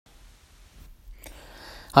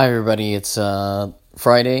Hi, everybody. It's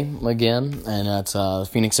Friday again, and it's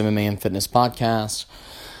Phoenix MMA and Fitness Podcast.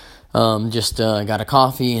 Just got a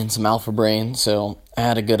coffee and some Alpha Brain, so I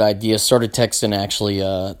had a good idea. Started texting,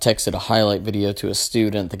 texted a highlight video to a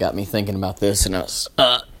student that got me thinking about this, and I was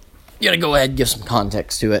gonna go ahead and give some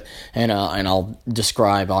context to it, and I'll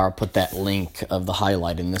describe, or I'll put that link of the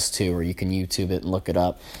highlight in this too, or you can YouTube it and look it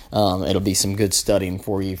up. It'll be some good studying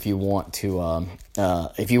for you if you want to.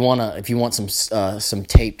 If you want some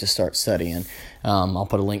tape to start studying, I'll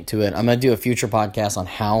put a link to it. I'm gonna do a future podcast on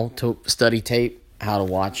how to study tape, how to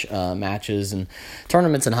watch matches and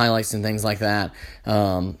tournaments and highlights and things like that.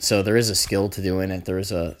 So there is a skill to doing it. There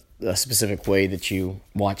is a specific way that you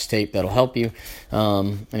watch tape that'll help you,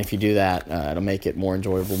 and if you do that, it'll make it more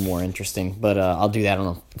enjoyable, more interesting. But I'll do that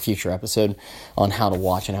on a future episode on how to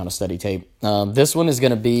watch and how to study tape. This one is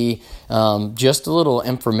going to be just a little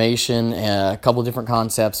information, a couple different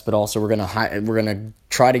concepts, but also we're gonna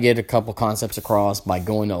try to get a couple concepts across by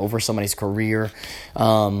going over somebody's career,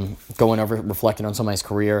 reflecting on somebody's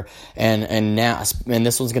career, and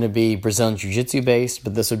this one's going to be Brazilian Jiu-Jitsu based,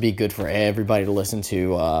 but this would be good for everybody to listen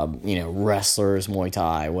to. Wrestlers, Muay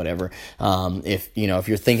Thai, whatever. If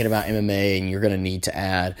you're thinking about MMA and you're going to need to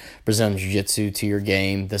add Brazilian Jiu-Jitsu to your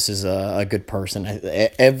game, this is a good person.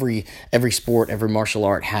 Every sport, every martial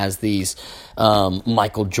art has these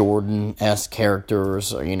Michael Jordan-esque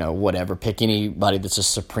characters, or whatever. Pick anybody that's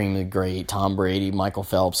just supremely great. Tom Brady, Michael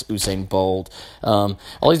Phelps, Usain Bolt, all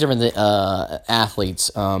these different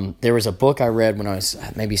athletes. There was a book I read when I was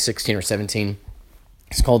maybe 16 or 17.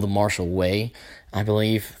 It's called The Martial Way, I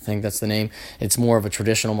think that's the name. It's more of a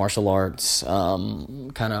traditional martial arts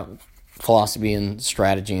kind of philosophy and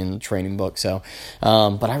strategy and training book. So,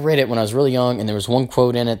 but I read it when I was really young, and there was one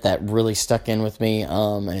quote in it that really stuck in with me.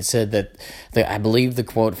 And it said that I believe the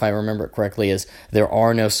quote, if I remember it correctly, is there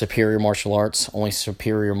are no superior martial arts, only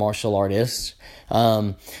superior martial artists.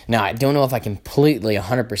 Now, I don't know if I completely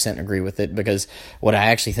 100% agree with it, because what I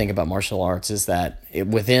actually think about martial arts is that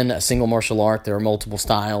within a single martial art, there are multiple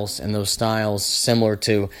styles, and those styles, similar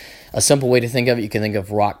to a simple way to think of it, you can think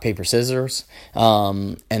of rock, paper, scissors,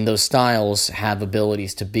 and those styles have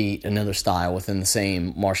abilities to beat another style within the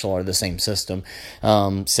same martial art, the same system.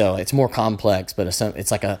 So it's more complex, but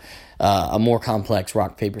it's like a more complex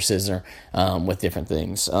rock, paper, scissors with different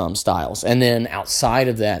things, styles. And then outside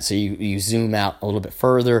of that, so you zoom out a little bit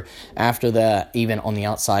further. After that, even on the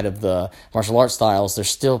outside of the martial arts styles, there's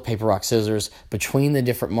still paper, rock, scissors between the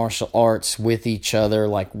different martial arts with each other.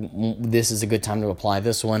 Like, this is a good time to apply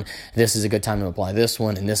this one, this is a good time to apply this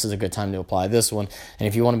one, and this is a good time to apply this one. And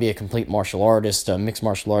if you want to be a complete martial artist, a mixed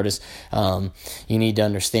martial artist, you need to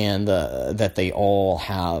understand that they all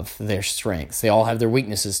have their strengths. They all have their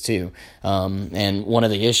weaknesses too. And one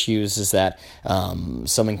of the issues is that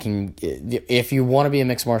someone can, if you want to be a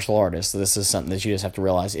mixed martial artist, this is something that you just have to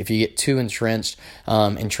realize. If you get too entrenched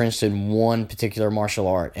in one particular martial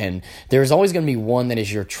art, and there's always going to be one that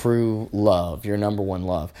is your true love, your number one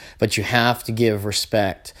love, but you have to give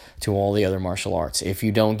respect to all the other martial arts. If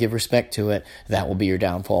you don't give respect to it, that will be your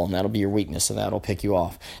downfall, and that'll be your weakness, and that'll pick you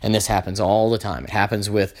off. And this happens all the time. It happens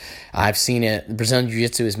I've seen it. Brazilian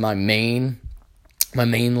Jiu-Jitsu is my main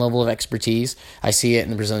level of expertise. I see it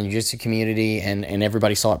in the Brazilian Jiu-Jitsu community, and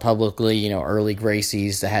everybody saw it publicly. Early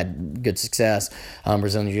Gracies that had good success,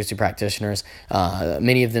 Brazilian Jiu-Jitsu practitioners.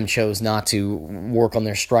 Many of them chose not to work on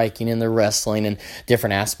their striking and their wrestling and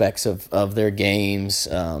different aspects of their games.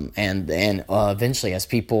 And eventually, as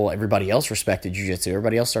everybody else respected Jiu-Jitsu,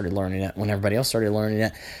 everybody else started learning it. When everybody else started learning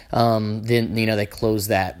it, then they closed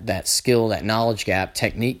that skill, that knowledge gap,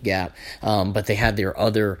 technique gap. But they had their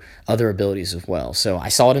other abilities as well. So I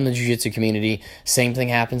saw it in the jiu-jitsu community. Same thing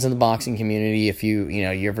happens in the boxing community. If you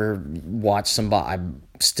ever watch I'm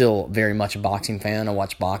still very much a boxing fan. I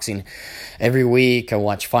watch boxing every week. I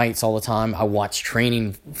watch fights all the time. I watch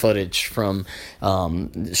training footage from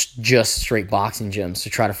just straight boxing gyms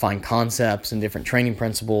to try to find concepts and different training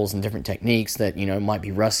principles and different techniques that might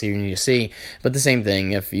be rusty you need to see. But the same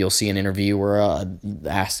thing, if you'll see an interview or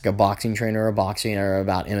ask a boxing trainer or a boxer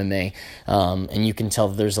about MMA, and you can tell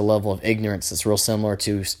that there's a level of ignorance that's real similar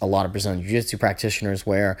to a lot of Brazilian Jiu-Jitsu practitioners,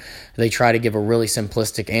 where they try to give a really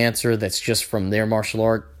simplistic answer that's just from their martial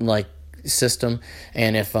art system.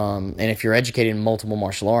 And if you're educated in multiple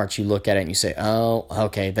martial arts, you look at it and you say, oh,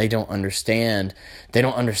 okay, they don't understand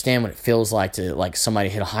what it feels like to somebody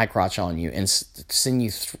hit a high crotch on you and send you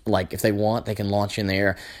if they want, they can launch you in the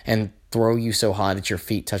air and throw you so high that your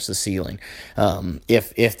feet touch the ceiling.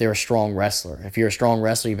 If they're a strong wrestler, if you're a strong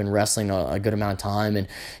wrestler, you've been wrestling a good amount of time, and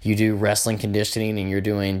you do wrestling conditioning, and you're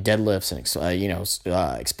doing deadlifts and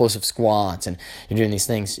explosive squats, and you're doing these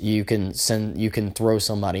things, you can throw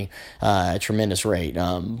somebody at a tremendous rate.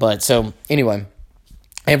 But so anyway.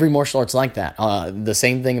 Every martial art's like that. The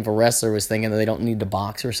same thing if a wrestler was thinking that they don't need to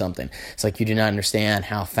box or something. It's like you do not understand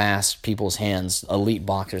how fast people's hands, elite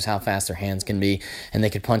boxers, how fast their hands can be, and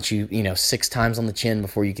they could punch you, 6 times on the chin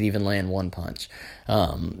before you could even land one punch.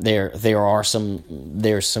 There's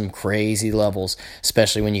some crazy levels,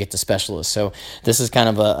 especially when you get to specialists. So this is kind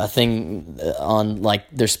of a thing on, like,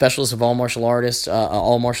 there's specialists of all martial artists,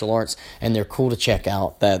 all martial arts, and they're cool to check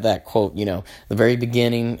out. That quote, the very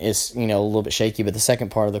beginning is, a little bit shaky, but the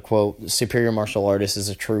second part of the quote, superior martial artist, is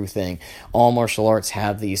a true thing. All martial arts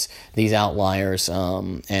have these outliers,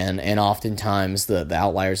 and oftentimes the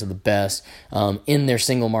outliers are the best in their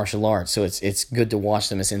single martial arts. So it's good to watch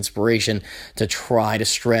them as inspiration to try to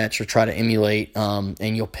stretch or try to emulate,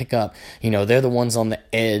 and you'll pick up, they're the ones on the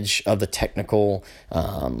edge of the technical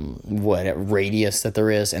radius that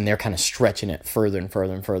there is, and they're kind of stretching it further and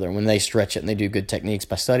further and further. When they stretch it and they do good techniques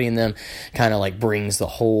by studying them, kind of like brings the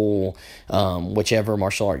whole, whichever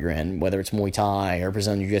martial art you're in, whether it's Muay Thai or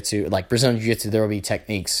Brazilian Jiu-Jitsu. Like Brazilian Jiu-Jitsu, there will be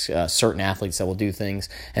techniques, certain athletes that will do things,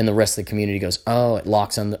 and the rest of the community goes, oh, it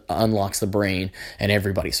unlocks the brain, and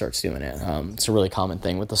everybody starts doing it. It's a really common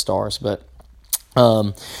thing with the stars, but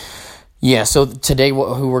so today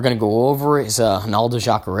who we're going to go over is Ronaldo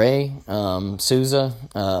Jacare, Souza.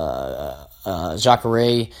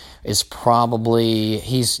 Jacare is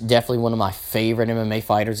he's definitely one of my favorite MMA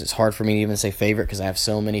fighters. It's hard for me to even say favorite because I have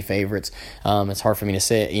so many favorites. It's hard for me to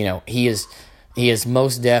say it. He is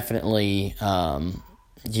most definitely,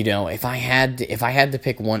 if I had to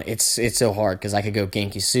pick one, it's so hard because I could go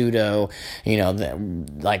Genki Sudo,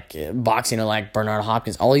 boxing, like Bernard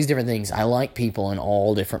Hopkins, all these different things. I like people in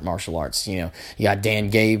all different martial arts. You got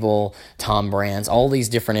Dan Gable, Tom Brands, all these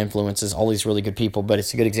different influences, all these really good people. But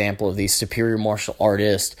it's a good example of these superior martial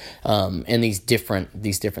artists, and these different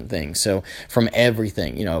things. So from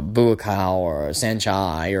everything, Buakaw or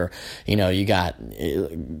Sanchai, or you got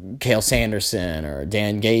Cale Sanderson or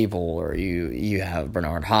Dan Gable, or you have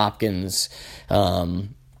Bernard Hopkins.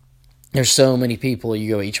 There's so many people.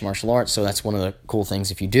 You go each martial arts, so that's one of the cool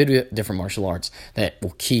things if you do different martial arts that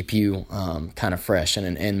will keep you kind of fresh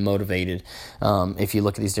and motivated if you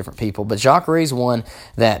look at these different people. But Jacare's one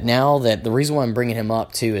that now that the reason why I'm bringing him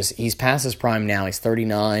up too is he's past his prime now. He's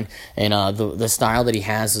 39, and the style that he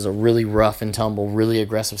has is a really rough and tumble, really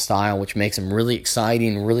aggressive style, which makes him really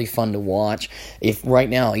exciting, really fun to watch. If right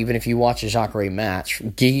now, even if you watch a Jacare match,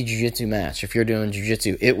 gi jiu-jitsu match, if you're doing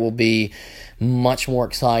jiu-jitsu, it will be much more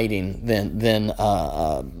exciting than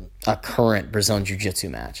a current Brazilian Jiu-Jitsu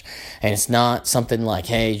match. And it's not something like,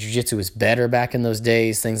 hey, Jiu-Jitsu was better back in those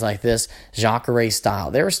days, things like this. Jacare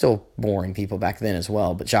style, there were still boring people back then as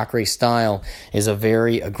well, but Jacare style is a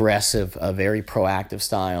very aggressive, a very proactive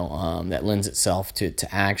style that lends itself to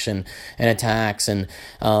action and attacks. And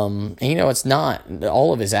it's not,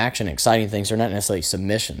 all of his action, exciting things are not necessarily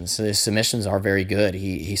submissions. His submissions are very good.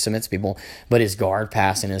 He submits people, but his guard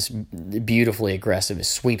passing is beautifully aggressive. His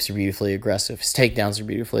sweeps are beautifully aggressive. His takedowns are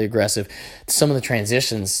beautifully aggressive. Some of the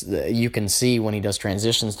transitions, you can see when he does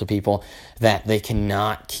transitions to people that they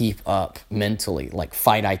cannot keep up mentally, like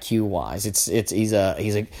fight IQ wise.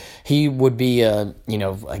 He would be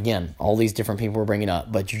again, all these different people we're bringing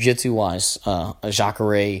up, but jiu-jitsu wise,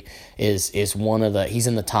 Jacare is one of he's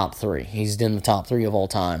in the top 3. He's in the top 3 of all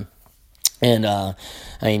time. And,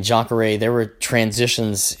 Jacare, there were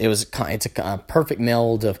transitions. It's a perfect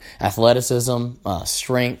meld of athleticism,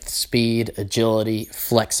 strength, speed, agility,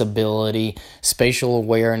 flexibility, spatial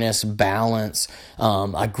awareness, balance,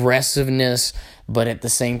 aggressiveness, but at the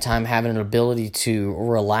same time having an ability to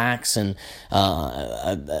relax and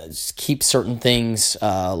keep certain things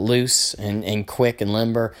loose and quick and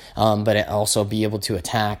limber, but also be able to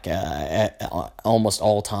attack at almost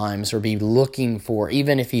all times, or be looking for,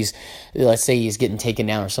 even if let's say he's getting taken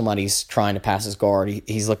down or somebody's trying to pass his guard,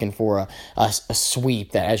 he's looking for a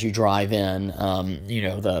sweep that as you drive in,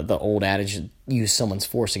 the old adage, use someone's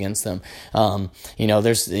force against them.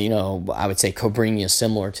 There's, I would say Cobrinha is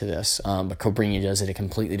similar to this, but Cobrinha does it a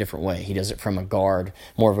completely different way. He does it from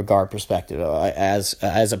more of a guard perspective.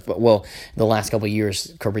 The last couple of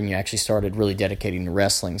years, Cobrinha actually started really dedicating to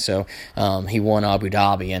wrestling. So he won Abu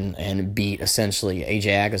Dhabi and beat essentially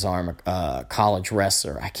AJ Agazarm, a college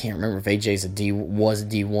wrestler. I can't remember if AJ's was a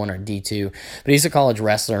D1 or D2, but he's a college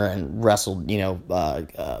wrestler and wrestled,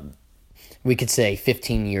 we could say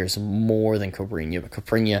 15 years more than Cobrinha, but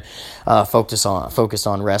Cobrinha focused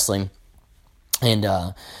on wrestling. and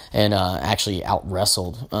actually out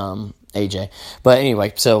wrestled AJ. But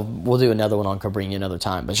anyway, so we'll do another one on Cabrini another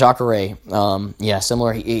time. But Jacare, yeah,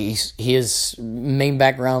 similar. He is main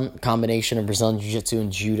background combination of Brazilian Jiu-Jitsu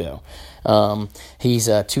and Judo. He's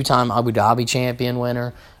a 2-time Abu Dhabi champion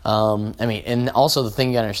winner. I mean, and also the thing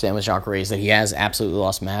you gotta understand with Jacare is that he has absolutely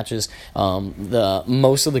lost matches.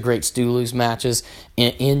 Most of the greats do lose matches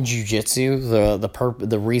in jiu-jitsu.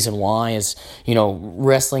 The reason why is,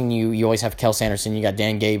 wrestling, you always have Kel Sanderson, you got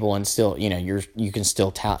Dan Gable, and still, you can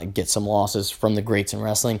still get some losses from the greats in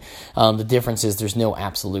wrestling. The difference is there's no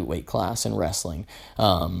absolute weight class in wrestling,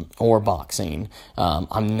 or boxing.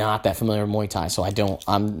 I'm not that familiar with Muay Thai, so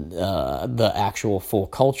I'm the actual full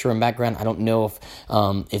culture and background. I don't know if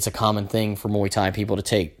it's a common thing for Muay Thai people to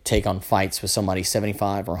take on fights with somebody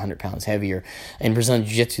 75 or 100 pounds heavier. In Brazilian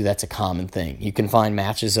Jiu-Jitsu, that's a common thing. You can find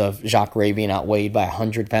matches of Jacare being outweighed by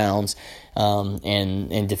 100 pounds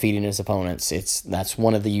and defeating his opponents. That's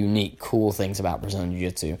one of the unique, cool things about Brazilian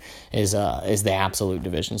Jiu-Jitsu is the absolute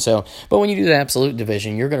division. So, but when you do the absolute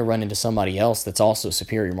division, you're going to run into somebody else that's also a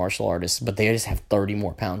superior martial artist, but they just have 30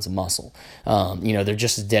 more pounds of muscle. They're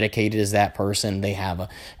just as dedicated as that person. They have a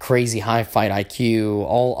crazy high fight IQ,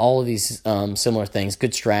 all of these similar things,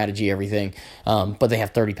 good strategy, everything, but they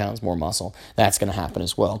have 30 pounds more muscle. That's going to happen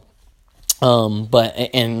as well. And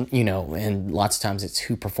lots of times it's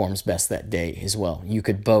who performs best that day as well. You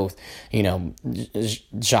could both,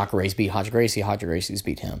 Jacare's beat Roger Gracie, Roger Gracie's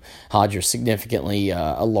beat him. Roger's significantly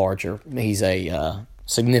larger. He's a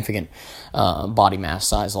significant body mass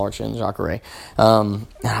size larger than Jacare.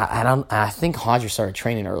 I think Roger started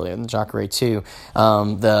training earlier than Jacare too.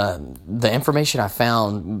 The information I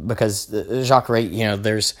found, because Jacare,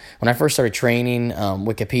 when I first started training,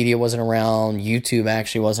 Wikipedia wasn't around, YouTube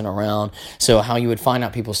actually wasn't around. So how you would find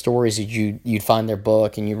out people's stories is you'd find their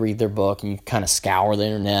book and you read their book and you kind of scour the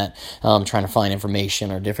internet, trying to find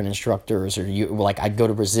information or different instructors, or I'd go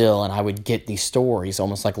to Brazil and I would get these stories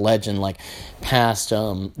almost like legend, like past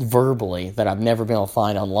verbally, that I've never been able to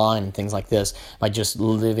find online and things like this, by just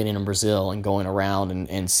living in Brazil and going around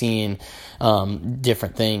and seeing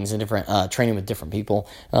different things and different training with different people.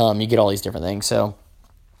 You get all these different things. So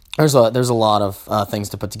there's a lot of things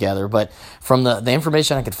to put together, but from the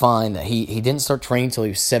information I could find, that he didn't start training until he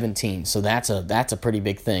was 17. So that's a pretty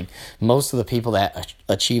big thing. Most of the people that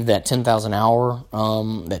achieve that 10,000 hours,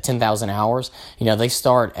 they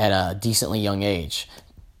start at a decently young age.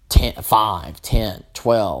 5, 10,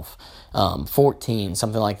 12, 14,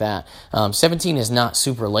 something like that. 17 is not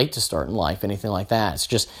super late to start in life, anything like that. It's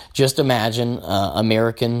just imagine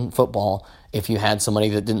American football if you had somebody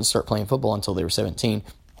that didn't start playing football until they were 17.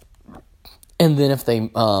 And then if they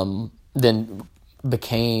then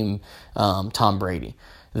became Tom Brady,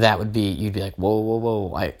 you'd be like,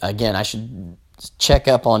 whoa. I should check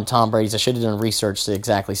up on Tom Brady's. I should have done research to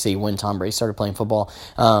exactly see when Tom Brady started playing football.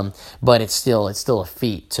 But it's still a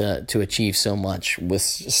feat to achieve so much with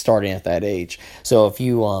starting at that age. So if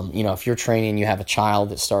if you're training, you have a child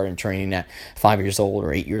that started training at 5 years old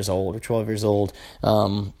or 8 years old or 12 years old,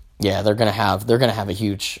 they're gonna have a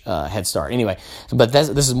huge head start. Anyway, but this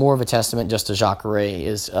is more of a testament just to Jacare,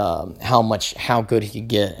 is how good he could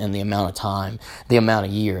get in the amount of time, the amount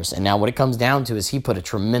of years. And now what it comes down to is he put a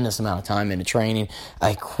tremendous amount of time into training,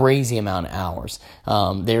 a crazy amount of hours.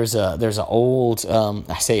 There's a old,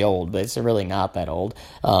 I say old, but it's really not that old.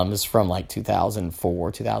 It's from like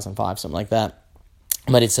 2004, 2005, something like that.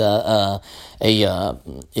 But it's a kind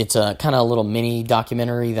of a little mini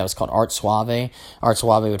documentary that was called Art Suave. Art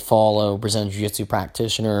Suave would follow Brazilian Jiu-Jitsu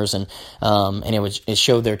practitioners, and it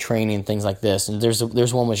showed their training and things like this. And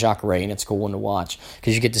there's one with Jacare, and it's a cool one to watch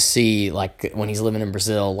because you get to see, like, when he's living in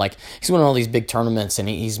Brazil, like, he's winning all these big tournaments and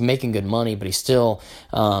he's making good money, but he's still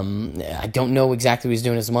I don't know exactly what he's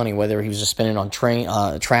doing with his money, whether he was just spending on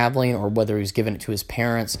traveling or whether he was giving it to his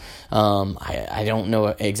parents. I don't know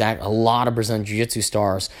exactly. A lot of Brazilian Jiu-Jitsu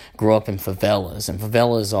stars grow up in favelas, and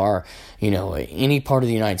favelas are, any part of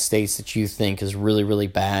the United States that you think is really, really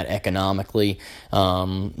bad economically.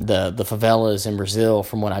 The favelas in Brazil,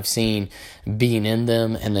 from what I've seen, being in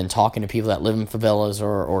them and then talking to people that live in favelas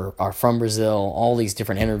or are from Brazil, all these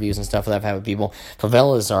different interviews and stuff that I've had with people,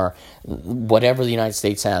 favelas are whatever the United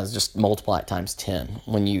States has, just multiply it times 10.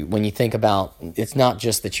 When you think about, it's not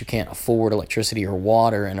just that you can't afford electricity or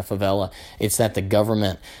water in a favela, it's that the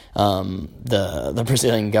government, the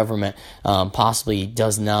Brazilian government, possibly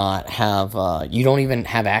does not have, you don't even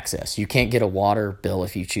have access. You can't get a water bill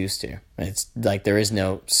if you choose to. It's like there is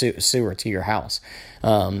no sewer to your house,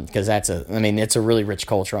 because it's a really rich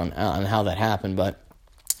culture on how that happened. But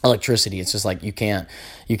electricity, it's just like you can't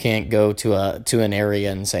go to an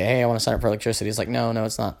area and say, hey, I want to sign up for electricity. It's like, no,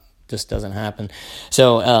 it's not just doesn't happen.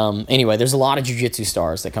 So anyway, there's a lot of jiu-jitsu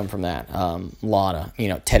stars that come from that. A lot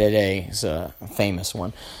of, Ted is a famous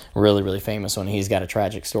one, really, really famous one. He's got a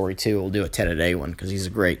tragic story too. We'll do a Ted one because he's a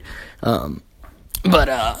great.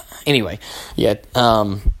 Anyway, yeah.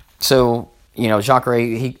 So Jacare,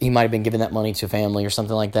 he might have been giving that money to a family or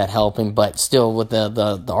something like that, helping, but still with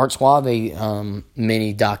the Art Suave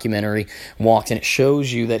mini documentary walks, and it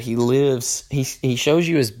shows you that he lives, he shows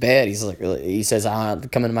you his bed. He says,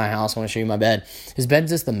 come into my house, I want to show you my bed. His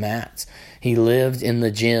bed's just the mats. He lived in the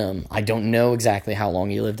gym. I don't know exactly how long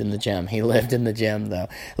he lived in the gym. He lived in the gym, though.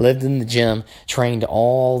 Lived in the gym, trained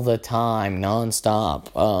all the time, nonstop.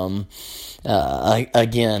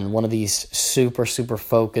 Again, one of these super, super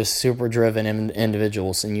focused, super driven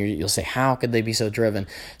individuals, and you'll say, how could they be so driven?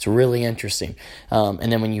 It's really interesting.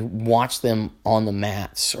 And then when you watch them on the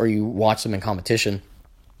mats or you watch them in competition,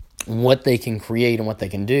 what they can create and what they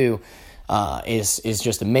can do is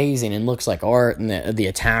just amazing and looks like art, and the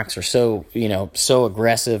attacks are so so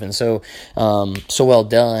aggressive and so well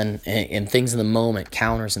done, and things in the moment,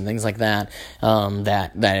 counters and things like that,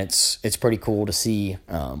 that it's pretty cool to see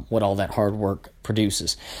what all that hard work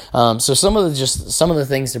produces. So some of the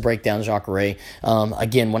things to break down Jacare.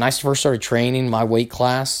 Again, when I first started training, my weight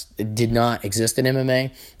class did not exist in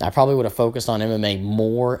MMA. I probably would have focused on MMA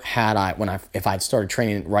more if I'd started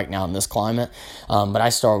training right now in this climate. But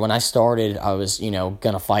when I started, I was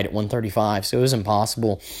gonna fight at 135, so it was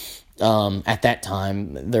impossible. At that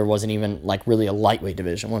time, there wasn't even really a lightweight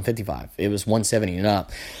division, 155. It was 170 and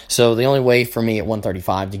up. So the only way for me at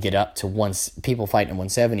 135 to get up to people fighting at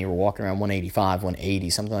 170 were walking around 185, 180,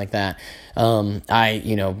 something like that.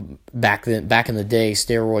 Back in the day,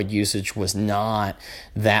 steroid usage was not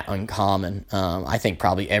that uncommon. I think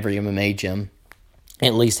probably every MMA gym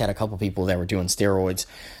at least had a couple people that were doing steroids,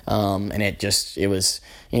 and it was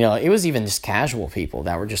even just casual people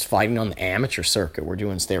that were just fighting on the amateur circuit were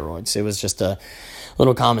doing steroids. It was just a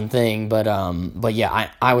little common thing, but yeah,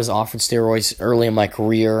 I was offered steroids early in my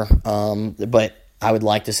career, but I would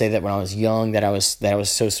like to say that when I was young, that I was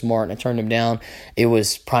so smart and I turned them down. It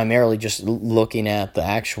was primarily just looking at the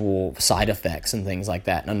actual side effects and things like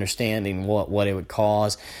that, and understanding what it would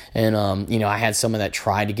cause. And I had someone that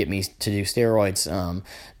tried to get me to do steroids,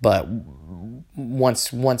 but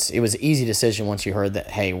once it was an easy decision once you heard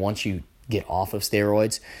that, hey, once you get off of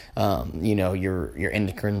steroids, your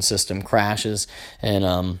endocrine system crashes,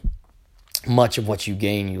 and much of what you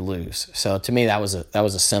gain, you lose. So to me, that was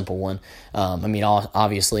a simple one.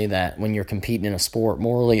 Obviously that when you're competing in a sport,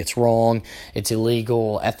 morally it's wrong, it's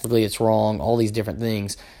illegal, ethically it's wrong, all these different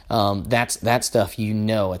things. That stuff,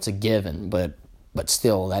 it's a given, but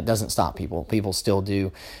still, that doesn't stop people. People still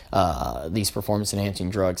do these performance-enhancing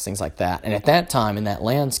drugs, things like that. And at that time, in that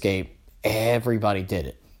landscape, everybody did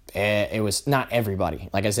it. It was not everybody.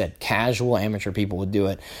 Like I said, casual amateur people would do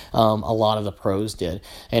it. A lot of the pros did.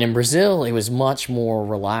 And in Brazil, it was much more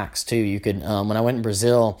relaxed too. You could, when I went in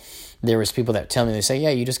Brazil, there was people that tell me, they say, yeah,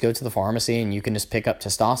 you just go to the pharmacy and you can just pick up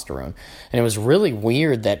testosterone. And it was really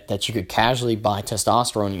weird that you could casually buy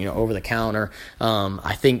testosterone, over the counter.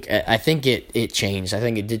 I think it changed. I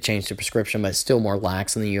think it did change to prescription, but it's still more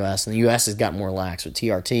lax in the U.S. And the U.S. has gotten more lax with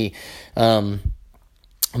TRT.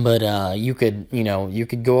 But you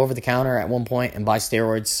could go over the counter at one point and buy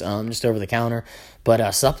steroids just over the counter.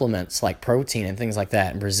 But supplements like protein and things like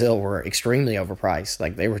that in Brazil were extremely overpriced.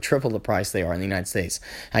 Like, they were triple the price they are in the United States.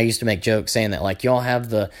 I used to make jokes saying that, y'all have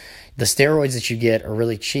the steroids that you get are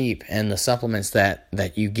really cheap, and the supplements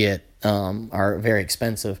that you get are very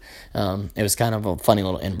expensive. It was kind of a funny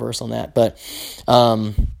little inverse on that. But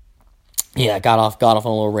yeah, got off on a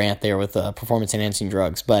little rant there with performance-enhancing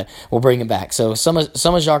drugs, but we'll bring it back. So some of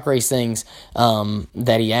Jacare's things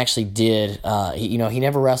that he actually did, he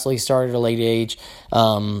never wrestled. He started at a late age.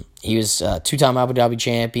 He was a two-time Abu Dhabi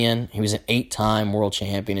champion. He was an 8-time world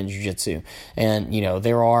champion in jiu-jitsu. And,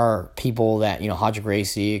 there are people that, Roger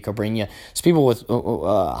Gracie, Cobrinha, there's people with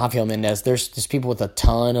Rafael Mendez. There's people with a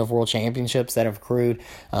ton of world championships that have accrued.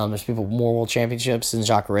 There's people with more world championships than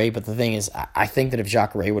Jacare. But the thing is, I think that if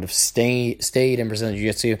Jacare would have stayed in Brazilian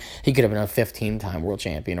jiu-jitsu, he could have been a 15-time world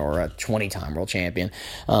champion or a 20-time world champion.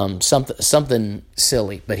 Something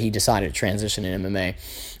silly, but he decided to transition in MMA.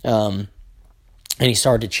 And he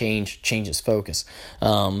started to change his focus.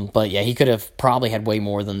 But yeah, he could have probably had way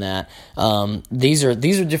more than that. These are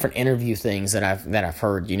different interview things that I've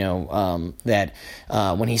heard, that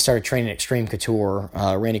when he started training at Extreme Couture,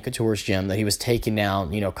 Randy Couture's gym, that he was taking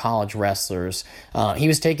down, college wrestlers. He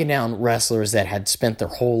was taking down wrestlers that had spent their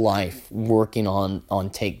whole life working on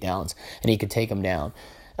takedowns, and he could take them down.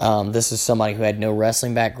 This is somebody who had no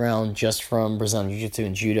wrestling background, just from Brazilian Jiu-Jitsu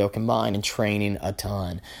and Judo combined, and training a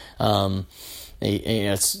ton.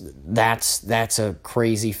 That's a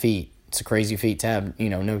crazy feat. It's a crazy feat to have,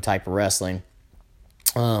 no type of wrestling.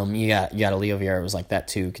 You got a Leo Vieira was like that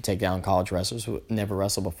too. Could take down college wrestlers who never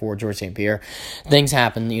wrestled before. George St. Pierre. Things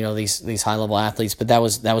happen, these high level athletes. But that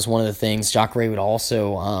was one of the things. Jacare would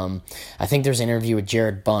also. I think there's an interview with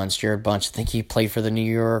Jared Bunch. Jared Bunch. I think he played for the New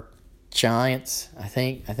York Giants. I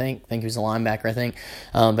think he was a linebacker. I think,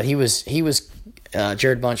 but he was.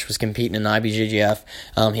 Jared Bunch was competing in the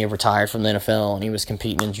IBJJF. He had retired from the NFL, and he was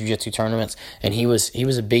competing in jiu-jitsu tournaments. And he was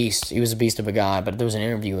a beast. He was a beast of a guy. But there was an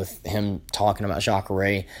interview with him talking about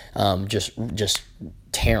Jacare, just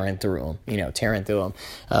tearing through him.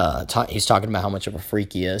 He's talking about how much of a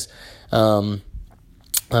freak he is.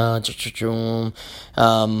 Jacare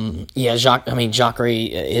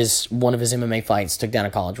is one of his MMA fights took down a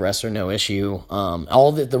college wrestler, no issue.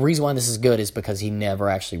 The reason why this is good is because he never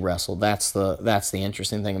actually wrestled. That's the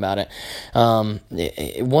interesting thing about it.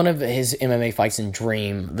 One of his MMA fights in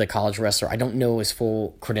Dream, the college wrestler, I don't know his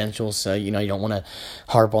full credentials, so you don't want to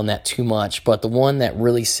harp on that too much. But the one that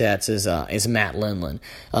really sets is Matt Lindland.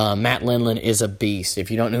 Matt Lindland is a beast. If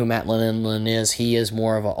you don't know who Matt Lindland is, he is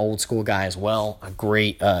more of an old school guy as well. A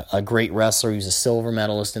great wrestler. He was a silver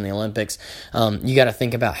medalist in the Olympics. You got to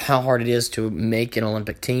think about how hard it is to make an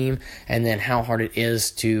Olympic team, and then how hard it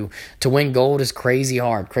is to win gold is crazy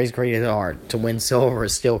hard. Crazy hard. To win silver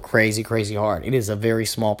is still crazy hard. It is a very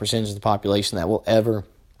small percentage of the population that will ever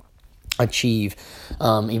achieve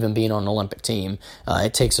even being on an Olympic team.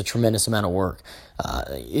 It takes a tremendous amount of work.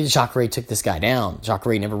 Jacare took this guy down.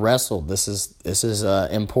 Jacare never wrestled. This is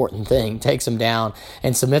an important thing. Takes him down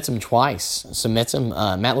and submits him twice. Submits him.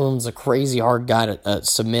 Matt Lindland's a crazy hard guy to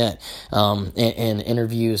submit. In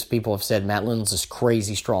interviews, people have said Matt Lindland's is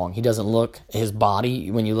crazy strong. He doesn't look, his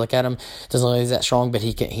body, when you look at him, doesn't look like he's that strong, but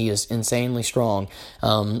he is insanely strong,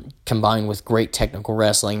 combined with great technichael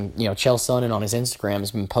wrestling. Chael Sonnen on his Instagram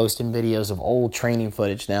has been posting videos of old training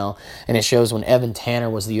footage now, and it shows when Evan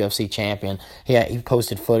Tanner was the UFC champion. He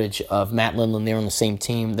posted footage of Matt Lindland. They were on the same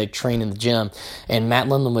team. They trained in the gym. And Matt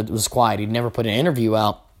Lindland was quiet. He'd never put an interview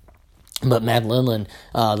out. But Matt Lindland,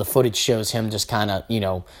 the footage shows him just kind of,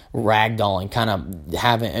 ragdolling, kind of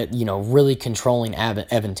having, really controlling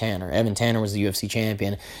Evan Tanner. Evan Tanner was the UFC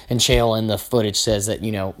champion, and Chael in the footage says that,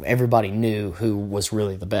 everybody knew who was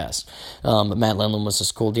really the best. But Matt Lindland was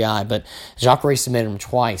this cool guy. But Jacare submitted him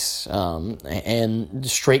twice, and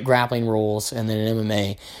straight grappling rules, and then in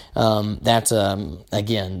MMA. That's,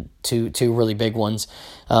 again, two really big ones.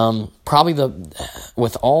 Probably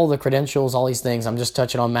with all the credentials, all these things, I'm just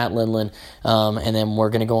touching on Matt Lindland, and then we're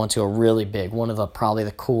going to go into a really big, one of probably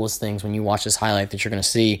the coolest things when you watch this highlight that you're going to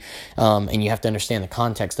see, and you have to understand the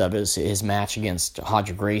context of it, is his match against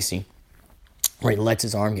Roger Gracie, where he lets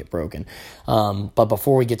his arm get broken. But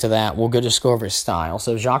before we get to that, we'll just go over his style.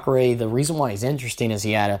 So Jacare, the reason why he's interesting is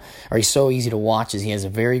he's so easy to watch is he has a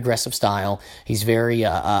very aggressive style. He's very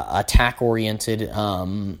attack-oriented.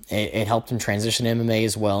 It helped him transition to MMA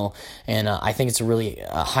as well. And I think it's a really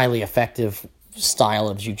highly effective style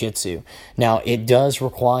of jiu-jitsu. Now, it does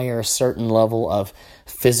require a certain level of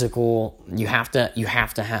physical. You have to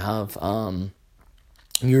have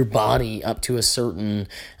your body up to a certain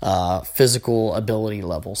physical ability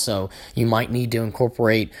level. So you might need to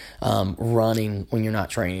incorporate running when you're not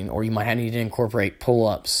training, or you might need to incorporate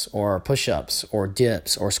pull-ups or push-ups or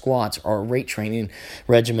dips or squats or a weight training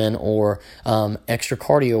regimen or extra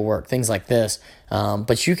cardio work, things like this.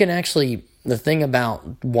 But you can actually... The thing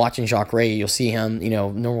about watching Jacare, you'll see him,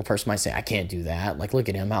 normal person might say, I can't do that. Like, look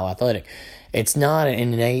at him, how athletic. It's not an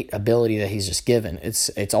innate ability that he's just given.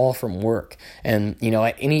 It's all from work. And,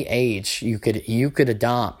 at any age, you could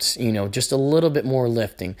adopt, just a little bit more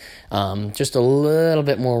lifting, just a little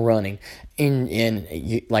bit more running.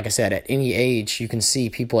 Like I said, at any age, you can see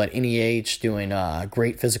people at any age doing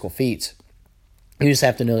great physical feats. You just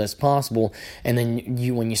have to know that's possible, and then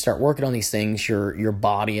when you start working on these things, your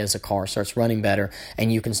body as a car starts running better,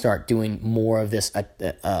 and you can start doing more of this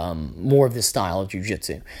style of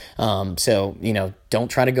jiu-jitsu. So don't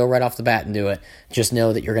try to go right off the bat and do it. Just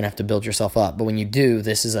know that you're gonna have to build yourself up. But when you do,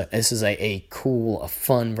 this is a cool, a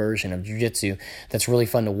fun version of jiu-jitsu that's really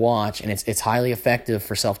fun to watch, and it's highly effective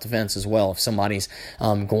for self-defense as well. If somebody's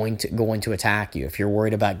going to attack you, if you're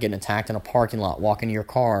worried about getting attacked in a parking lot, walking to your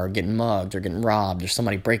car, or getting mugged, or getting robbed, or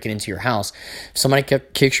somebody breaking into your house, if somebody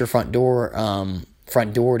kicks your front door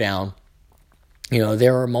down,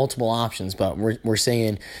 There are multiple options, but we're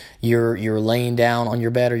saying you're laying down on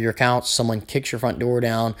your bed or your couch. Someone kicks your front door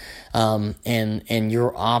down, and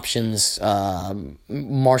your options,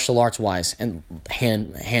 martial arts wise, and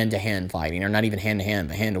hand to hand fighting, or not even hand to hand,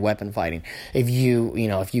 but hand to weapon fighting. If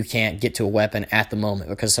you can't get to a weapon at the moment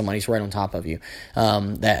because somebody's right on top of you,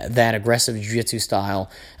 that aggressive jiu-jitsu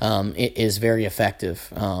style, it is very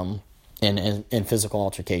effective in physical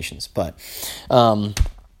altercations, but.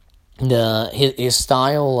 His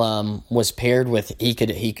style was paired with he could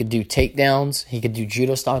do takedowns, he could do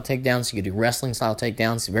judo style takedowns, he could do wrestling style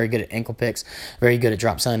takedowns. He's very good at ankle picks, very good at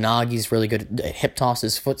drop sign nagis, really good at hip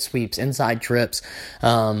tosses, foot sweeps, inside trips.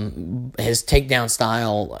 His takedown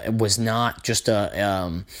style was not just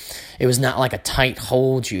it was not like a tight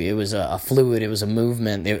hold you. It was a fluid. It was a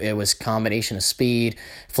movement. It was a combination of speed,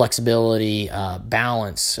 flexibility,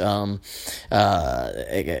 balance,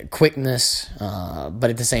 quickness, but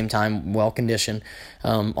at the same time, well conditioned.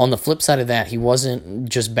 On the flip side of that, he wasn't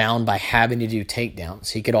just bound by having to do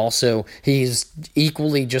takedowns. He's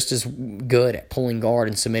equally just as good at pulling guard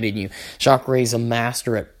and submitting you. Jacare is a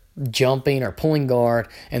master at jumping or pulling guard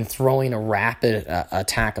and throwing a rapid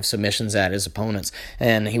attack of submissions at his opponents,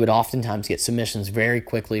 and he would oftentimes get submissions very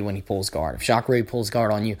quickly when he pulls guard. If Jacare pulls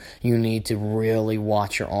guard on you, you need to really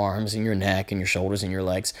watch your arms and your neck and your shoulders and your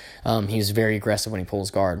legs. He's very aggressive when he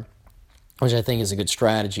pulls guard, which I think is a good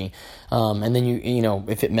strategy. And then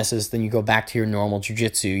if it misses, then you go back to your normal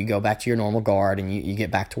jiu-jitsu. You go back to your normal guard, and you get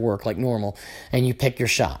back to work like normal. And you pick your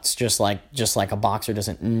shots, just like a boxer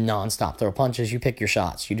doesn't nonstop throw punches. You pick your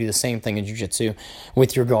shots. You do the same thing in jiu-jitsu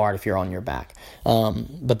with your guard if you're on your back.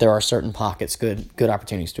 But there are certain pockets, good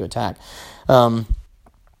opportunities to attack.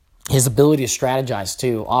 His ability to strategize,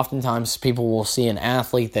 too. Oftentimes, people will see an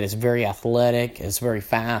athlete that is very athletic, is very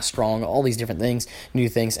fast, strong, all these different things, new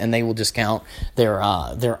things, and they will discount their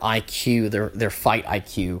IQ, their fight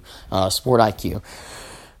IQ, sport IQ.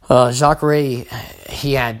 Jacare,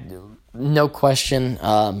 he had no question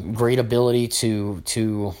great ability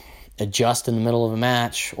to adjust in the middle of a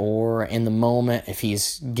match or in the moment if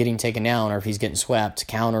he's getting taken down or if he's getting swept to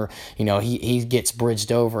counter. He gets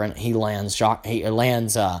bridged over and he lands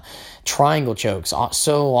triangle chokes.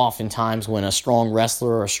 So oftentimes when a strong wrestler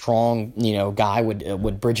or a strong guy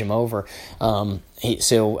would bridge him over.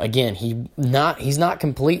 He's not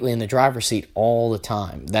completely in the driver's seat all the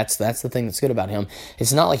time. That's the thing that's good about him.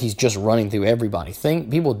 It's not like he's just running through everybody.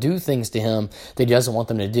 People do things to him that he doesn't want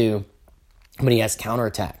them to do, but he has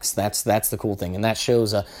counterattacks. That's the cool thing, and that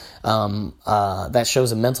shows a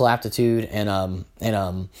mental aptitude and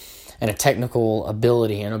a technical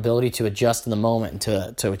ability, an ability to adjust in the moment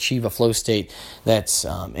and to achieve a flow state that's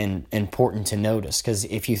important to notice. Because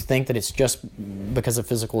if you think that it's just because of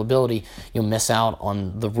physical ability, you'll miss out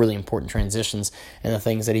on the really important transitions and the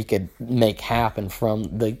things that he could make happen from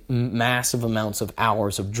the massive amounts of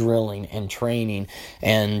hours of drilling and training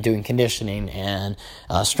and doing conditioning and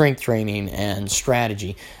strength training and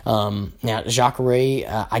strategy. Now,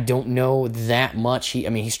 Jacare, I don't know that much.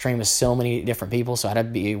 He's trained with so many different people, so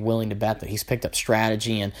I'd be willing to bet that he's picked up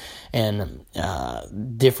strategy and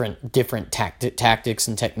different tactics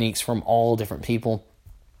and techniques from all different people.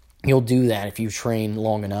 You'll do that if you train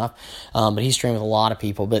long enough, but he's trained with a lot of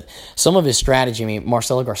people. But some of his strategy,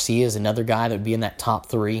 Marcelo Garcia is another guy that would be in that top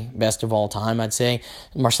 3 best of all time, I'd say.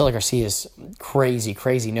 Marcelo Garcia is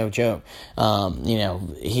crazy, no joke.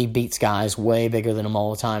 He beats guys way bigger than him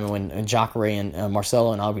all the time. And when Jacare and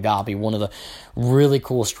Marcelo and Abu Dhabi, one of the really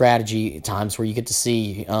cool strategy times where you get to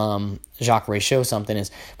see Jacare show something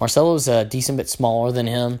is Marcelo's a decent bit smaller than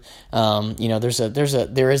him. There is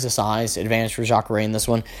a size advantage for Jacare in this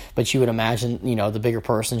one, but you would imagine the bigger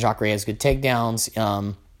person. Jacare has good takedowns.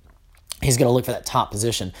 He's going to look for that top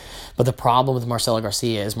position. But the problem with Marcelo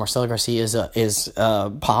Garcia is is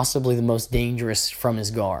possibly the most dangerous from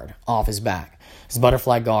his guard, off his back. His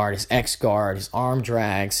butterfly guard, his X guard, his arm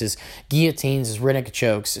drags, his guillotines, his rear naked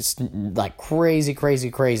chokes. It's like crazy.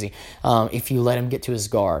 If you let him get to his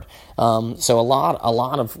guard. So a lot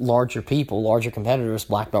of larger competitors,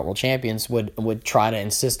 black belt world champions, would try to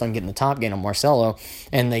insist on getting the top game on Marcelo,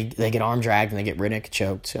 and they get arm dragged and they get rear naked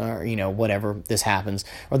choked, or whatever this happens,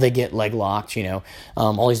 or they get leg locked.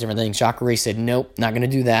 All these different things. Jacare said, nope, not going to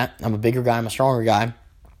do that. I'm a bigger guy. I'm a stronger guy.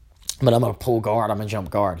 But I'm going to pull guard. I'm going to jump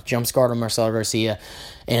guard. Jumps guard on Marcelo Garcia.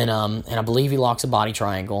 And I believe he locks a body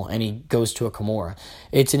triangle and he goes to a Kimura.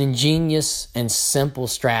 It's an ingenious and simple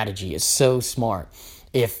strategy. It's so smart.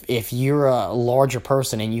 if you're a larger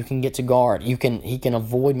person and you can get to guard, he can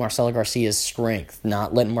avoid Marcelo Garcia's strength,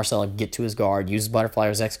 not letting Marcelo get to his guard, use butterfly or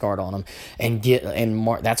his X guard on him, and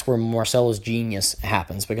that's where Marcelo's genius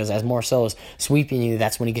happens, because as Marcelo's sweeping you,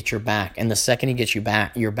 that's when he gets your back, and the second he gets your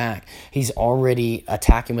back, he's already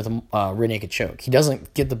attacking with a rear naked choke. He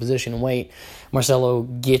doesn't get the position and wait. Marcelo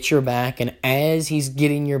gets your back, and as he's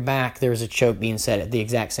getting your back, there's a choke being set at the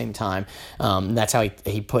exact same time. That's how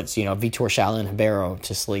he puts, Vitor Shaolin Ribeiro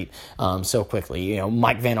to sleep so quickly.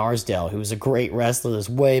 Mike Van Arsdale, who was a great wrestler, is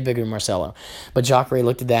way bigger than Marcelo. But Jacare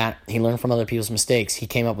looked at that. He learned from other people's mistakes. He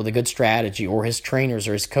came up with a good strategy, or his trainers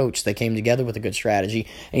or his coach, they came together with a good strategy,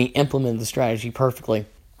 and he implemented the strategy perfectly.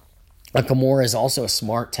 A Kimura is also a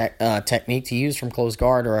smart technique to use from closed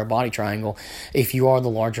guard or a body triangle if you are the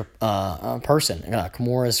larger person.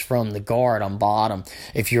 Kimura is from the guard on bottom.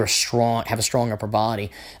 If you're have a strong upper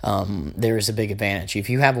body, there is a big advantage. If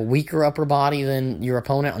you have a weaker upper body than your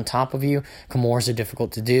opponent on top of you, Kimuras are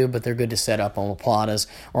difficult to do, but they're good to set up on platas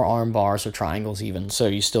or arm bars or triangles even, so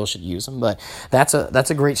you still should use them. But that's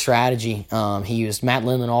a great strategy. He used Matt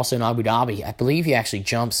Lindland also in Abu Dhabi. I believe he actually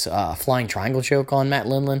jumps a flying triangle choke on Matt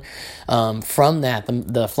Lindland. From that,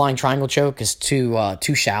 the flying triangle choke is too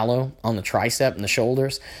shallow on the tricep and the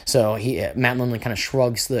shoulders, so Matt Lindland kind of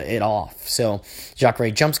shrugs it off. So Jacare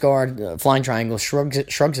jumps guard, flying triangle, shrugs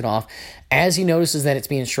it off. As he notices that it's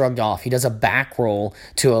being shrugged off, he does a back roll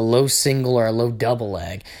to a low single or a low double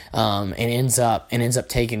leg, and ends up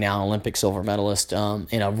taking down Olympic silver medalist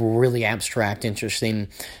in a really abstract, interesting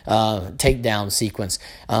takedown sequence.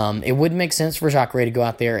 It wouldn't make sense for Jacare to go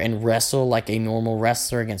out there and wrestle like a normal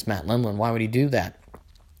wrestler against Matt Lindland. Why would he do that?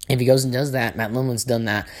 If he goes and does that, Matt Lindland's done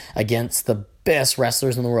that against the best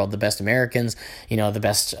wrestlers in the world, the best Americans, the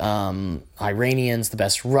best Iranians, the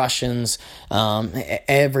best Russians,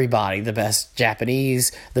 everybody, the best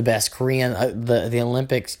Japanese, the best Korean, the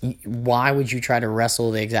Olympics. Why would you try to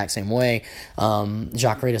wrestle the exact same way?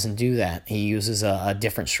 Jacare doesn't do that. He uses a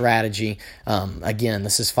different strategy. Again,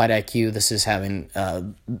 this is fight IQ. This is having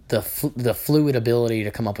the fluid ability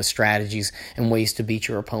to come up with strategies and ways to beat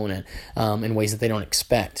your opponent in ways that they don't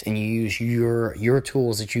expect, and you use your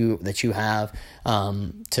tools that you have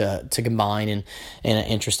to combine in an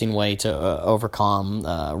interesting way to overcome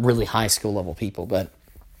really high skill level people. But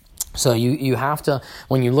so you have to,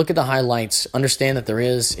 when you look at the highlights, understand that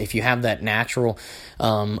if you have that natural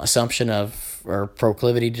assumption or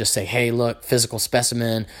proclivity to just say, hey, look, physical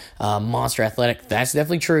specimen, monster athletic, that's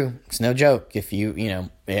definitely true. It's no joke. If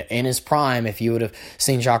in his prime, if you would have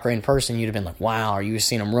seen Jacare in person, you'd have been like, wow, or you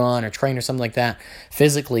seen him run or train or something like that.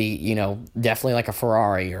 Physically, definitely like a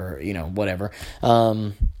Ferrari or, whatever.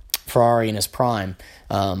 Ferrari in his prime,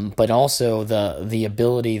 but also the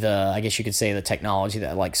ability, I guess you could say the technology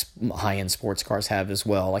that like high-end sports cars have as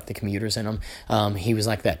well, like the computers in them. He was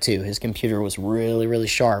like that too. His computer was really, really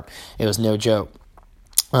sharp. It was no joke.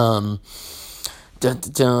 Yeah,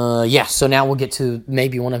 so now we'll get to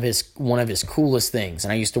maybe one of his coolest things.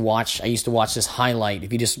 And I used to watch this highlight.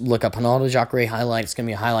 If you just look up Ronaldo Jacare highlight, it's gonna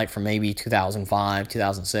be a highlight from maybe 2005,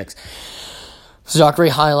 2006. Jacare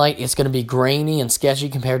highlight, it's going to be grainy and sketchy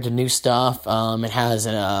compared to new stuff. It has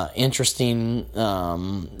an interesting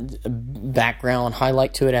background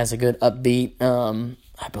highlight to it. It has a good upbeat.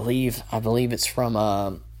 I believe it's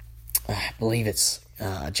from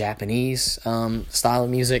Japanese style of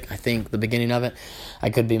music. I think the beginning of it. I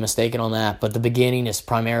could be mistaken on that, but the beginning is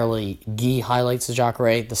primarily gi highlights to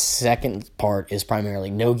Jacare. The second part is primarily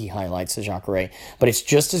no gi highlights to Jacare, but it's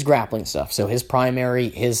just his grappling stuff. So his primary,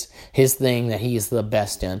 his thing that he is the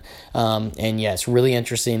best in. And yeah, it's really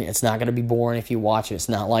interesting. It's not going to be boring if you watch it. It's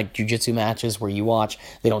not like jiu-jitsu matches where you watch,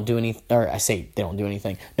 they don't do anything, or I say they don't do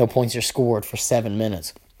anything. No points are scored for 7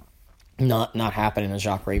 minutes. Not happening in a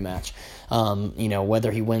Jacare match.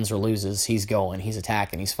 Whether he wins or loses, he's going, he's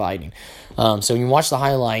attacking, he's fighting. So when you watch the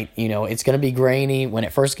highlight, it's going to be grainy. When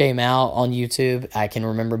it first came out on YouTube, I can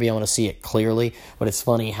remember being able to see it clearly, but it's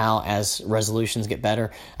funny how as resolutions get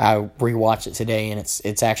better, I rewatch it today, and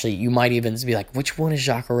it's actually, you might even be like, which one is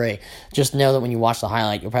Jacare? Just know that when you watch the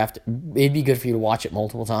highlight, it'd be good for you to watch it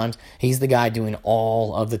multiple times. He's the guy doing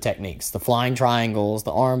all of the techniques, the flying triangles,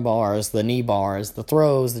 the arm bars, the knee bars, the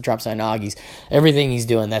throws, the drop side nagis, everything he's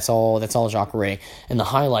doing, that's all Jacare. And the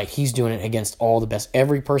highlight, he's doing it against all the best.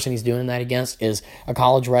 Every person he's doing that against is a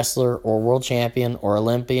college wrestler or world champion or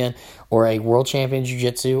Olympian or a world champion in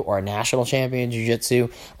jiu-jitsu or a national champion in jiu-jitsu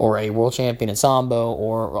or a world champion in sambo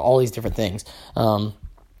or all these different things.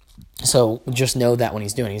 So just know that when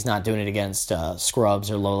he's not doing it against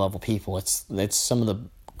scrubs or low-level people. It's some of the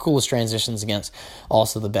coolest transitions against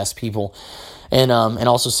also the best people. And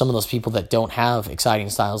also some of those people that don't have exciting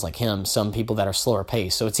styles like him, some people that are slower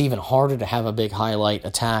paced. So it's even harder to have a big highlight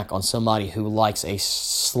attack on somebody who likes a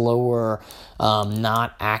slower,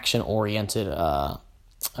 not action-oriented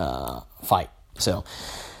fight. So,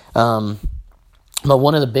 but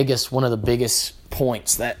one of the biggest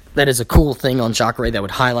points that is a cool thing on Jacare that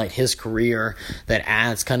would highlight his career, that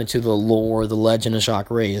adds kind of to the lore, the legend of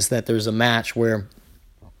Jacare, is that there's a match where,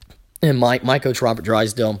 and my coach Robert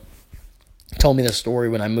Drysdale told me this story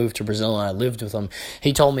when I moved to Brazil and I lived with him.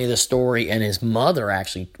 He told me this story, and his mother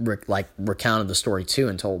actually recounted the story too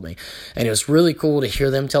and told me. And it was really cool to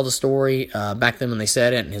hear them tell the story back then when they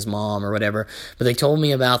said it, and his mom or whatever. But they told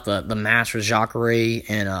me about the match with Jacare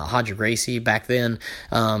and Roger Gracie back then.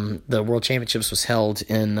 The World Championships was held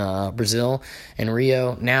in Brazil, in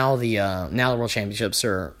Rio. Now the World Championships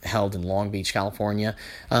are held in Long Beach, California.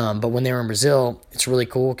 But when they were in Brazil, it's really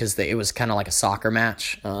cool because it was kind of like a soccer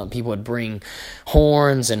match. People would bring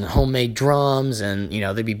horns and homemade drums, and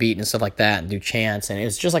they'd be beating and stuff like that and do chants, and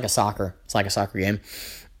it's just like a soccer game.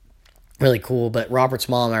 Really cool. But Robert's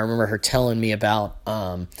mom, I remember her telling me about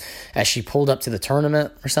as she pulled up to the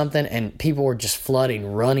tournament or something, and people were just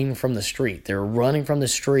running from the street. They were running from the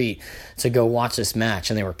street to go watch this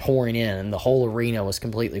match, and they were pouring in, and the whole arena was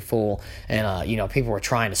completely full. And people were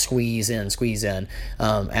trying to squeeze in,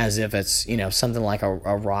 as if it's something like a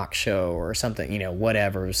rock show or something,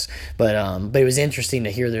 whatever's. But it was interesting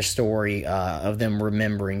to hear their story of them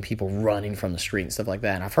remembering people running from the street and stuff like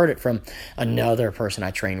that. And I've heard it from another person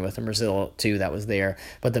I trained with in Brazil too that was there.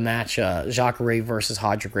 But the match, Jacare versus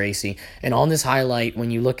Roger Gracie, and on this highlight,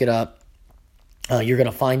 when you look it up, you're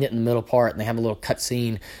going to find it in the middle part, and they have a little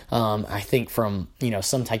cutscene, I think from,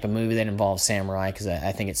 some type of movie that involves samurai, because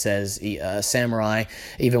I think it says samurai,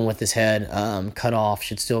 even with his head cut off,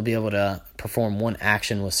 should still be able to perform one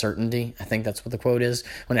action with certainty. I think that's what the quote is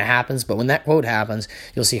when it happens. But when that quote happens,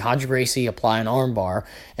 you'll see Roger Gracie apply an armbar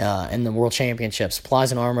in the World Championships,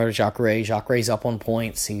 applies an armbar to Jacare. Jacare's up on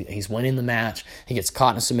points. He's winning the match. He gets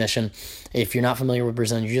caught in a submission. If you're not familiar with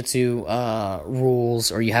Brazilian Jiu-Jitsu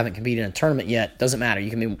rules, or you haven't competed in a tournament yet, doesn't matter. You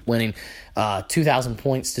can be winning 2,000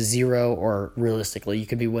 points to 0, or realistically, you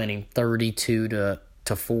could be winning 32 to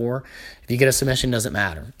 4. If you get a submission, doesn't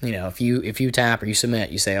matter. If you tap or you submit,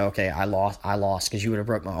 you say, okay, I lost because you would have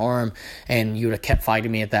broke my arm, and you would have kept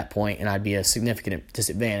fighting me at that point, and I'd be a significant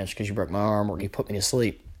disadvantage because you broke my arm or you put me to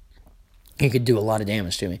sleep. You could do a lot of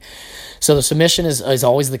damage to me. So the submission is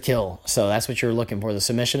always the kill. So that's what you're looking for. The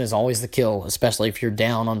submission is always the kill, especially if you're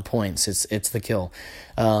down on points. It's the kill.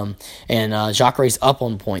 And Jacare's up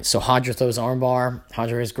on points. So Roger throws armbar.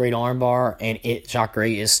 Roger has great armbar, and Jacare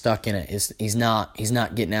is stuck in it. He's not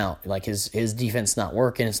getting out. Like his defense not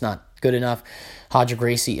working. It's not good enough. Roger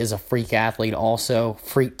Gracie is a freak athlete, also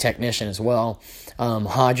freak technician as well.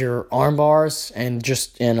 Roger armbars and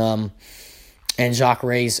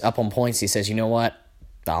Jacare's up on points. He says, you know what?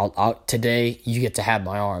 Today you get to have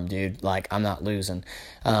my arm, dude. Like, I'm not losing.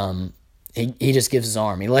 He just gives his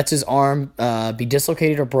arm. He lets his arm be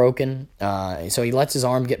dislocated or broken. So he lets his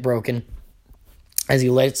arm get broken. As he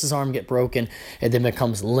lets his arm get broken, it then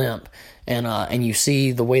becomes limp. And you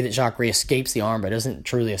see the way that Jacare escapes the armbar. It doesn't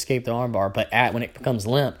truly escape the armbar, but when it becomes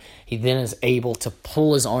limp, he then is able to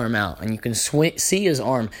pull his arm out. And you can see his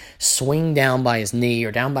arm swing down by his knee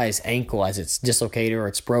or down by his ankle as it's dislocated or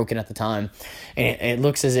it's broken at the time. And it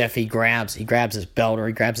looks as if he grabs his belt or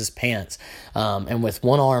he grabs his pants. And with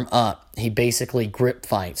one arm up, he basically grip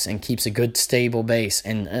fights and keeps a good stable base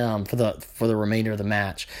and for the remainder of the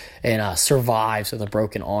match, and survives with a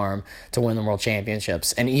broken arm to win the World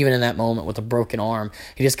Championships. And even in that moment with a broken arm,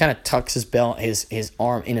 he just kind of tucks his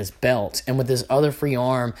arm in his belt, and with his other free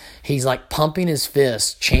arm, he's like pumping his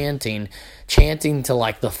fist, chanting to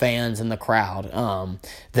like the fans in the crowd.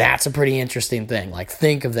 That's a pretty interesting thing. Like,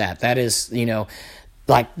 think of that. That is,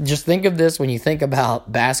 like, just think of this when you think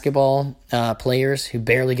about basketball players who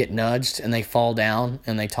barely get nudged and they fall down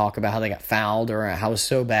and they talk about how they got fouled or how it's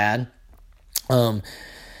so bad.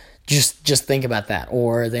 Just think about that.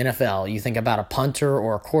 Or the NFL, you think about a punter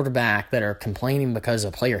or a quarterback that are complaining because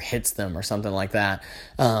a player hits them or something like that.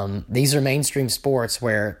 These are mainstream sports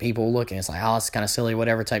where people look and it's like, oh, it's kind of silly,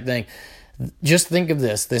 whatever type thing. Just think of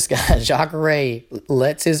this. This guy, Jacare,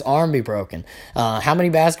 lets his arm be broken. How many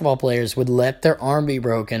basketball players would let their arm be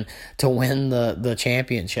broken to win the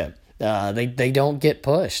championship? They don't get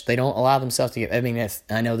pushed. They don't allow themselves to get... I mean,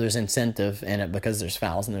 I know there's incentive in it because there's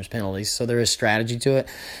fouls and there's penalties, so there is strategy to it.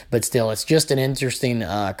 But still, it's just an interesting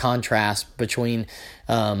contrast between...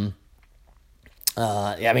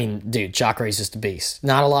 I mean, dude, Jacare is just a beast.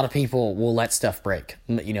 Not a lot of people will let stuff break,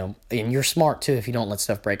 and you're smart too if you don't let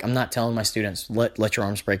stuff break. I'm not telling my students let your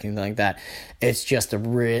arms break, anything like that. It's just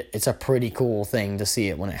it's a pretty cool thing to see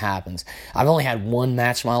it when it happens. I've only had one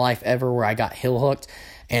match in my life ever where I got heel hooked,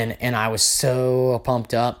 and I was so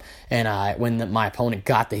pumped up, and when my opponent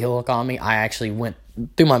got the heel hook on me, I actually went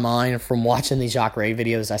through my mind from watching these Jacare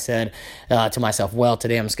videos. I said to myself, well,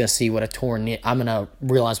 today I'm just going to see what a torn knee, I'm going to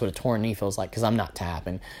realize what a torn knee feels like, because I'm not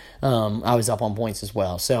tapping. I was up on points as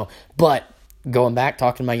well. So, but going back,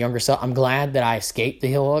 talking to my younger self, I'm glad that I escaped the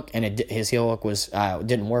heel hook, and his heel hook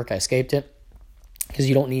didn't work. I escaped it. Because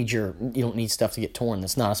you don't need stuff to get torn.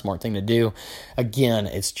 That's not a smart thing to do. Again,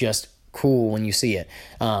 it's just cool when you see it.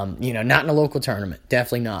 Not in a local tournament.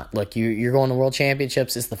 Definitely not. Look, you're going to World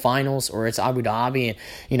Championships. It's the finals, or it's Abu Dhabi,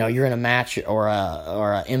 and you're in a match or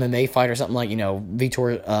a MMA fight or something like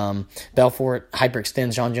Vitor Belfort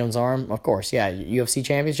hyperextends John Jones' arm. Of course, yeah. UFC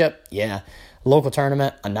Championship, yeah. Local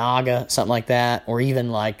tournament, a Naga, something like that, or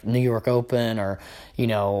even like New York Open, or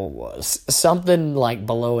something like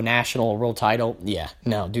below a national world title. Yeah,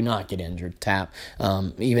 no, do not get injured. Tap.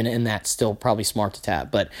 Even in that, still probably smart to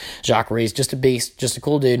tap. But Jacare is just a beast, just a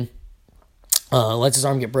cool dude. Lets his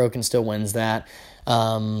arm get broken, still wins that.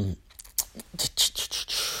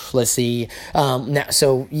 Let's see. Now,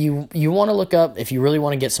 so you want to look up, if you really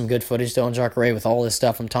want to get some good footage though on Jacare with all this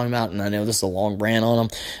stuff I'm talking about, and I know this is a long rant on him.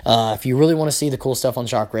 If you really want to see the cool stuff on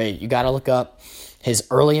Jacare, you got to look up his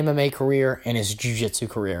early MMA career and his jiu-jitsu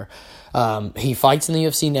career. He fights in the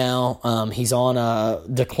UFC now. He's on a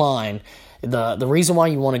decline. The reason why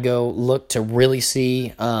you want to go look to really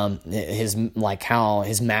see his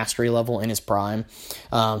mastery level in his prime,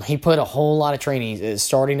 he put a whole lot of training,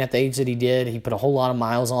 starting at the age that he did. He put a whole lot of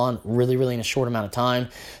miles on really, really in a short amount of time.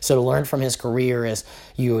 So to learn from his career is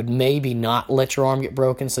you would maybe not let your arm get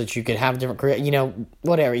broken so that you could have a different career.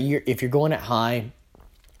 Whatever. If you're going at high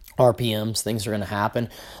RPMs, things are going to happen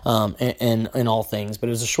in all things, but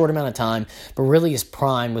it was a short amount of time. But really his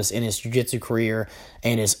prime was in his jiu-jitsu career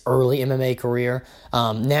and his early MMA career.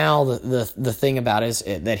 Now the thing about it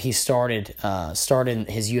is that he started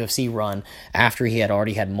his UFC run after he had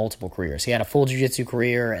already had multiple careers. He had a full jiu-jitsu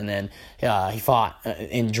career, and then he fought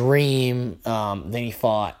in Dream, then he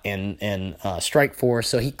fought in Strike Force.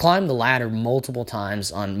 So he climbed the ladder multiple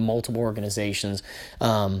times on multiple organizations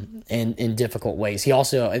in difficult ways. He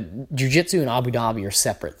also jiu-jitsu and Abu Dhabi are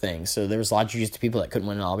separate things. So there was a lot of jiu-jitsu people that couldn't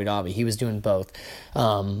win in Abu Dhabi. He was doing both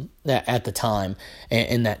at the time.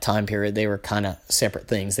 In that time period, they were kind of separate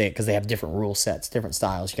things because they have different rule sets, different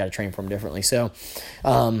styles. You got to train for them differently. So,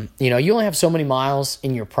 you only have so many miles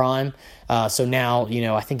in your prime. So now,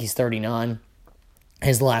 I think he's 39.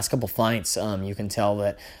 His last couple fights, you can tell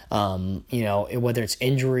that, whether it's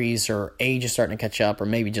injuries or age is starting to catch up, or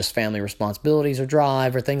maybe just family responsibilities or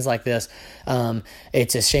drive or things like this,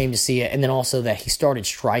 it's a shame to see it. And then also that he started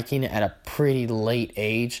striking at a pretty late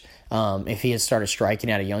age. If he had started striking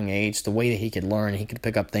at a young age, the way that he could learn, he could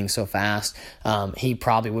pick up things so fast, he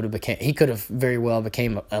probably he could have very well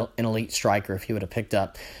became an elite striker if he would have picked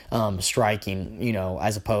up striking,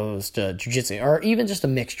 as opposed to jiu-jitsu, or even just a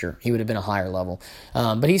mixture. He would have been a higher level.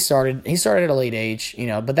 But he started at a late age,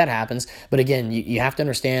 but that happens. But again, you have to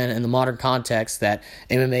understand in the modern context that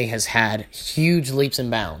MMA has had huge leaps and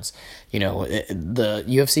bounds. The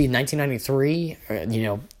UFC in 1993,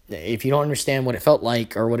 if you don't understand what it felt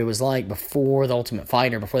like or what it was like before The Ultimate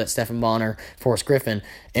Fighter, before that Stephan Bonner, Forrest Griffin,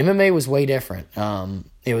 MMA was way different.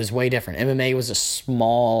 It was way different. MMA was a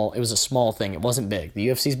small thing. It wasn't big. The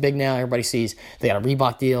UFC's big now. Everybody sees they got a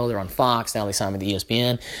Reebok deal. They're on Fox. Now they signed with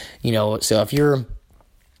ESPN. So if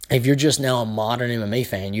you're just now a modern MMA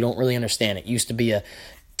fan, you don't really understand. It used to be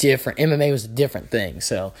MMA was a different thing.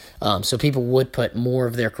 So people would put more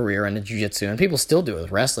of their career into jiu-jitsu, and people still do it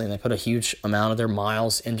with wrestling. They put a huge amount of their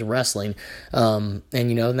miles into wrestling. And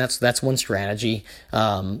that's one strategy.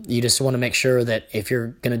 You just want to make sure that if you're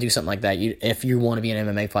going to do something like that, if you want to be an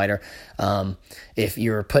MMA fighter, if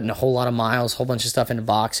you're putting a whole lot of miles, a whole bunch of stuff into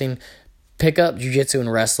boxing, pick up jiu-jitsu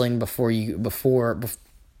and wrestling before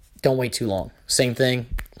don't wait too long. Same thing.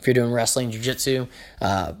 If you're doing wrestling, jiu-jitsu,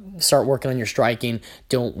 start working on your striking.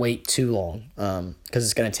 Don't wait too long,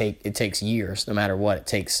 because it takes years. No matter what, it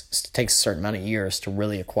takes a certain amount of years to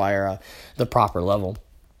really acquire the proper level.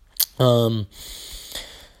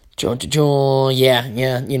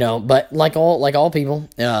 Yeah, but like all people,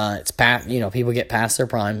 it's past. People get past their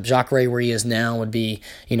prime. Jacare, where he is now, would be,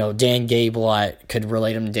 Dan Gable. I could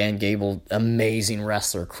relate him to Dan Gable. Amazing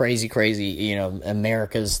wrestler, crazy.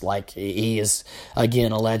 America's, like, he is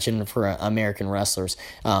again a legend for American wrestlers.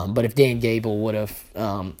 But if Dan Gable would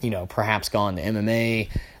have, perhaps gone to MMA,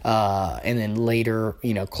 and then later,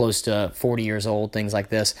 close to 40 years old, things like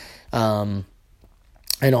this.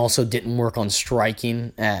 And also didn't work on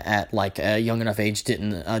striking at like a young enough age,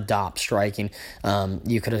 didn't adopt striking.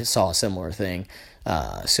 You could have saw a similar thing.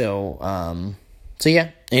 So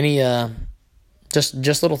yeah, any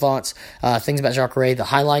just little thoughts, things about Jacare. The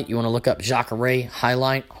highlight, you want to look up Jacare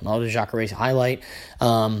highlight. Another Jacare's highlight.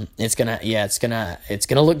 It's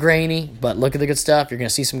gonna look grainy, but look at the good stuff. You're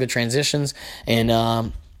gonna see some good transitions, and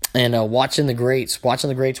watching the greats, watching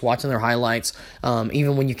their highlights,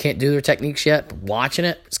 even when you can't do their techniques yet, but watching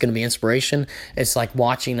it's going to be inspiration. It's like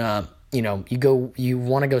watching, you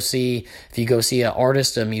want to go see, if you go see an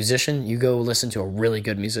artist, a musician, you go listen to a really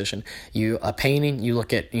good musician. A painting, you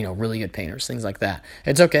look at, really good painters, things like that.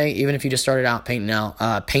 It's okay, even if you just started out painting,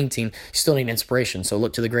 you still need inspiration, so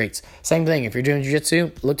look to the greats. Same thing, if you're doing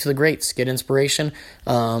jiu-jitsu, look to the greats, get inspiration,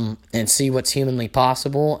 and see what's humanly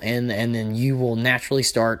possible, and then you will naturally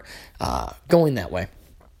start going that way.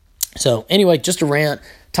 So anyway, just a rant.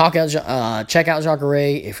 Check out Jacare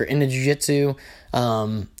if you're into jiu-jitsu.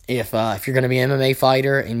 If you're going to be an MMA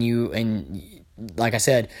fighter and like I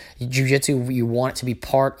said, jiu-jitsu, you want it to be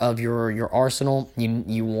part of your arsenal. You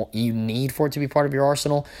need for it to be part of your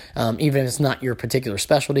arsenal, even if it's not your particular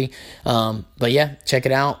specialty. But yeah, check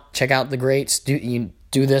it out. Check out the greats. Do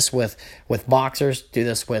this with boxers. Do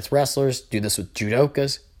this with wrestlers. Do this with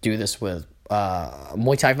judokas. Do this with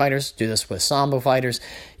Muay Thai fighters. Do this with Sambo fighters.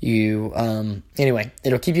 Anyway,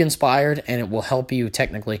 it'll keep you inspired and it will help you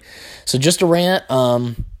technically. So just a rant.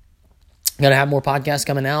 Gonna have more podcasts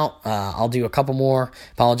coming out. I'll do a couple more.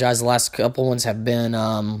 Apologize. The last couple ones have been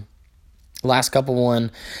the last couple ones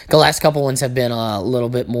have been a little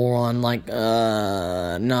bit more on like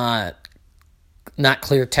not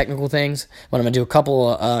clear technical things, but I'm going to do a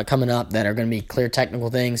couple coming up that are going to be clear technical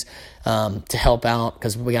things to help out,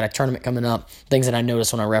 because we got a tournament coming up, things that I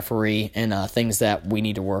notice when I referee, and things that we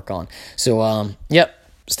need to work on. So,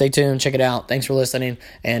 stay tuned, check it out. Thanks for listening,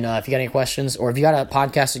 and if you got any questions, or if you got a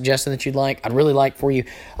podcast suggestion that you'd like, I'd really like for you,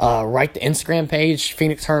 write the Instagram page,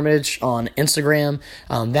 Phoenix Hermitage on Instagram.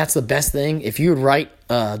 That's the best thing. If you would write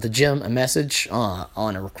the gym a message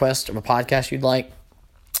on a request of a podcast you'd like,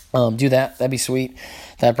 do that. That'd be sweet.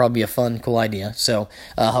 That'd probably be a fun, cool idea. So,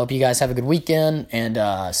 hope you guys have a good weekend,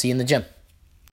 and see you in the gym.